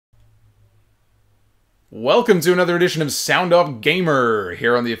Welcome to another edition of Sound Off Gamer,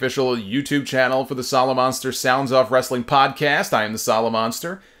 here on the official YouTube channel for the Solomonster Sounds Off Wrestling Podcast. I am the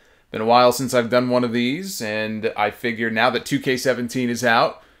Solomonster. Been a while since I've done one of these, and I figure now that 2K17 is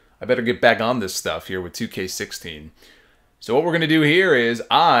out, I better get back on this stuff here with 2K16. So what we're going to do here is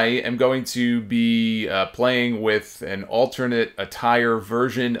I am going to be playing with an alternate attire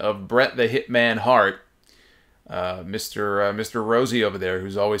version of Bret the Hitman Hart, Mr. Rosie over there,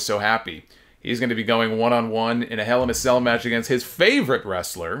 who's always so happy. He's going to be going one-on-one in a Hell in a Cell match against his favorite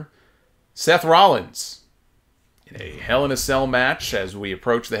wrestler, Seth Rollins. In a Hell in a Cell match as we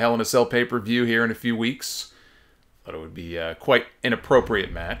approach the Hell in a Cell pay-per-view here in a few weeks. Thought it would be quite an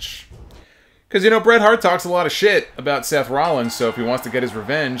appropriate match. Because, you know, Bret Hart talks a lot of shit about Seth Rollins, so if he wants to get his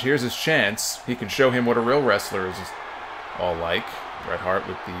revenge, here's his chance. He can show him what a real wrestler is all like. Bret Hart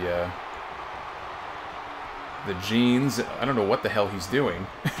with the jeans. I don't know what the hell he's doing.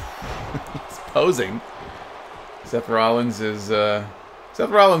 He's posing. Seth Rollins is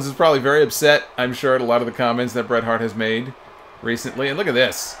probably very upset, I'm sure, at a lot of the comments that Bret Hart has made recently. And look at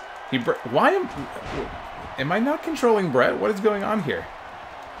this. Why am I not controlling Bret? What is going on here?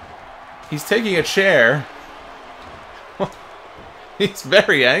 He's taking a chair. He's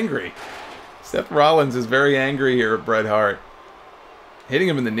very angry. Seth Rollins is very angry here at Bret Hart. Hitting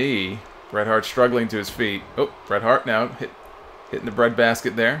him in the knee. Bret Hart struggling to his feet. Oh, Bret Hart now hitting the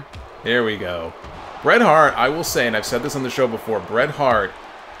breadbasket there. There we go. Bret Hart, I will say, and I've said this on the show before, Bret Hart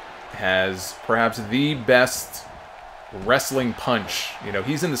has perhaps the best wrestling punch. You know,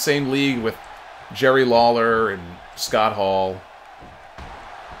 he's in the same league with Jerry Lawler and Scott Hall.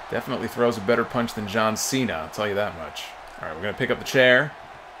 Definitely throws a better punch than John Cena, I'll tell you that much. Alright, we're going to pick up the chair.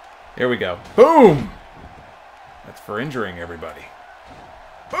 Here we go. Boom! That's for injuring everybody.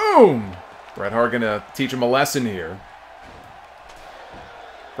 Boom! Bret Hart going to teach him a lesson here.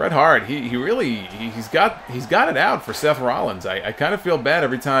 Bret Hart, he's got it out for Seth Rollins. I kind of feel bad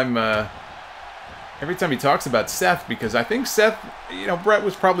every time he talks about Seth, because I think Seth, you know, Bret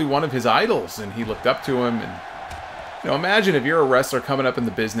was probably one of his idols, and he looked up to him. And you know, imagine if you're a wrestler coming up in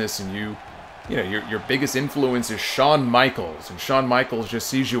the business, and you know, your biggest influence is Shawn Michaels, and Shawn Michaels just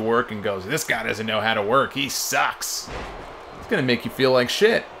sees you work and goes, "This guy doesn't know how to work. He sucks." It's gonna make you feel like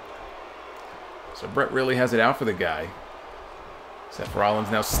shit. So Bret really has it out for the guy. Seth Rollins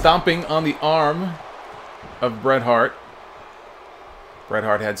now stomping on the arm of Bret Hart. Bret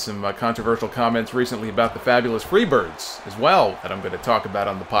Hart had some controversial comments recently about the fabulous Freebirds as well that I'm going to talk about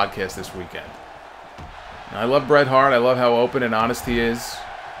on the podcast this weekend. And I love Bret Hart. I love how open and honest he is.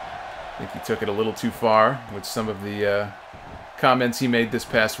 I think he took it a little too far with some of the comments he made this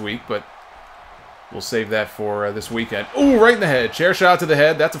past week, but we'll save that for this weekend. Ooh, right in the head. Chair shot to the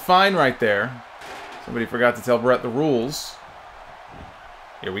head. That's a fine right there. Somebody forgot to tell Bret the rules.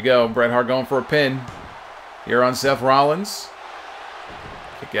 Here we go. Bret Hart going for a pin. Here on Seth Rollins.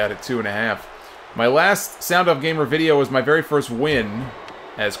 Kick out at 2.5. My last Sound Off Gamer video was my very first win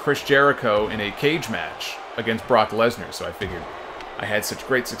as Chris Jericho in a cage match against Brock Lesnar. So I figured I had such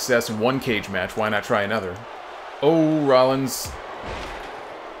great success in one cage match, why not try another? Oh, Rollins.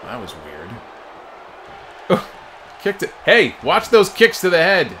 That was weird. Oh, kicked it. Hey, watch those kicks to the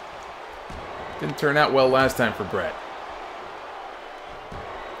head. Didn't turn out well last time for Bret.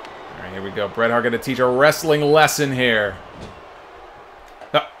 Alright, here we go. Bret Hart going to teach a wrestling lesson here.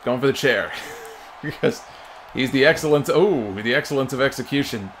 Oh, going for the chair. Because he's the excellence. Oh, the excellence of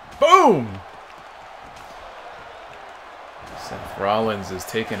execution. Boom! Seth Rollins is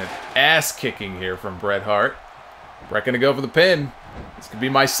taking an ass-kicking here from Bret Hart. Bret going to go for the pin. This could be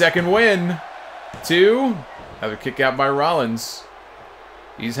my second win. 2. Another kick out by Rollins.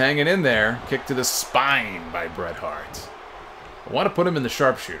 He's hanging in there. Kick to the spine by Bret Hart. I want to put him in the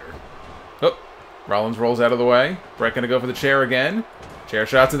sharpshooter. Oh, Rollins rolls out of the way. Bret going to go for the chair again. Chair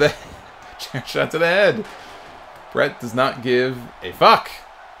shot to the head. Bret does not give a fuck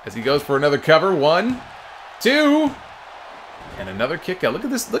as he goes for another cover. 1, 2, and another kick out. Look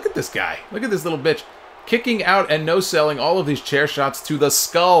at this. Look at this guy. Look at this little bitch kicking out and no-selling all of these chair shots to the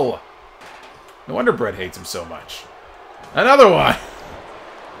skull. No wonder Bret hates him so much. Another one.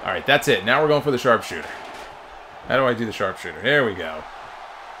 All right, that's it. Now we're going for the sharpshooter. How do I do the sharpshooter? There we go.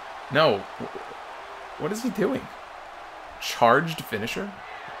 No. What is he doing? Charged finisher?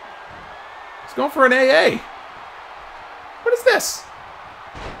 He's going for an AA. What is this?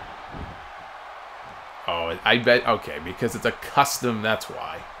 Oh, I bet. Okay, because it's a custom, that's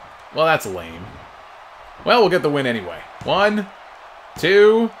why. Well, that's lame. Well, we'll get the win anyway. 1,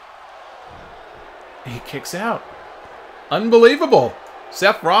 2. He kicks out. Unbelievable.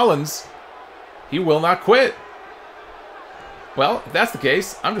 Seth Rollins, he will not quit. Well, if that's the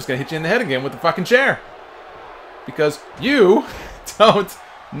case, I'm just going to hit you in the head again with the fucking chair. because you don't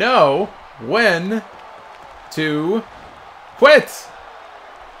know when to quit.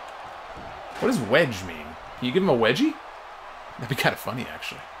 What does wedge mean? Can you give him a wedgie? That'd be kind of funny,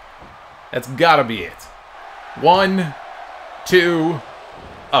 actually. That's gotta be it. 1, 2,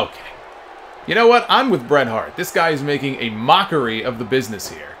 okay. You know what? I'm with Bret Hart. This guy is making a mockery of the business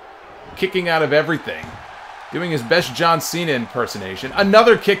here. Kicking out of everything. Doing his best John Cena impersonation.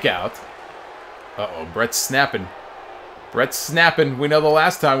 Another kick out. Uh-oh, Bret's snapping. Bret's snapping. We know the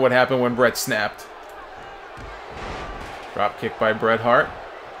last time what happened when Bret snapped. Drop kick by Bret Hart.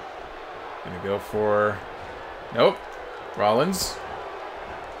 Gonna go for... Nope. Rollins.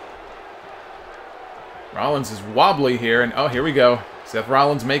 Rollins is wobbly here, and oh, here we go. Seth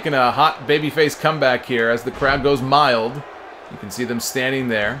Rollins making a hot babyface comeback here as the crowd goes mild. You can see them standing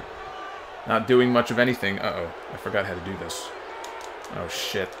there, not doing much of anything. Uh-oh, I forgot how to do this. Oh,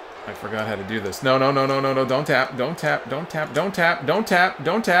 shit. I forgot how to do this. No, no, no, no, no, no, don't tap, don't tap, don't tap, don't tap, don't tap,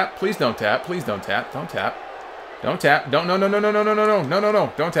 don't tap. Please don't tap, please don't tap, don't tap. Don't tap, don't, no, no, no, no, no, no, no, no, no, no,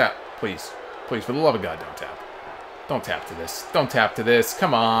 no, don't tap. Please, please, for the love of God, don't tap. Don't tap to this. Don't tap to this.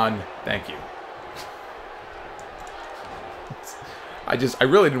 Come on. Thank you. I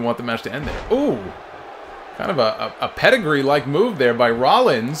really didn't want the match to end there. Ooh. Kind of a pedigree-like move there by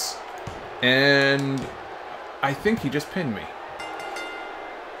Rollins. And I think he just pinned me.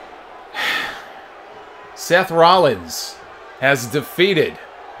 Seth Rollins has defeated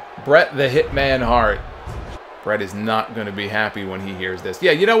Bret the Hitman Hart. Bret is not going to be happy when he hears this.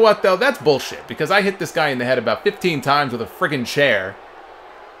 Yeah, you know what, though? That's bullshit. Because I hit this guy in the head about 15 times with a friggin' chair.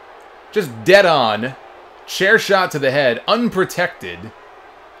 Just dead on. Chair shot to the head, unprotected.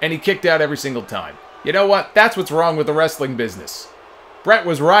 And he kicked out every single time. You know what? That's what's wrong with the wrestling business. Bret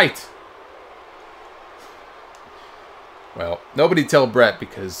was right. Well, nobody tell Bret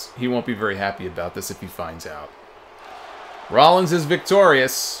because he won't be very happy about this if he finds out. Rollins is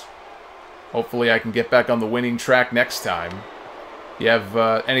victorious. Hopefully I can get back on the winning track next time. If you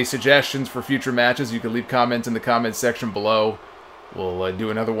have any suggestions for future matches, you can leave comments in the comments section below. We'll do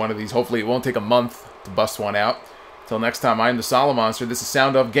another one of these. Hopefully it won't take a month to bust one out. Until next time, I'm the Solomonster. This is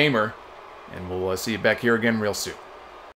Sound Of Gamer. And we'll see you back here again real soon.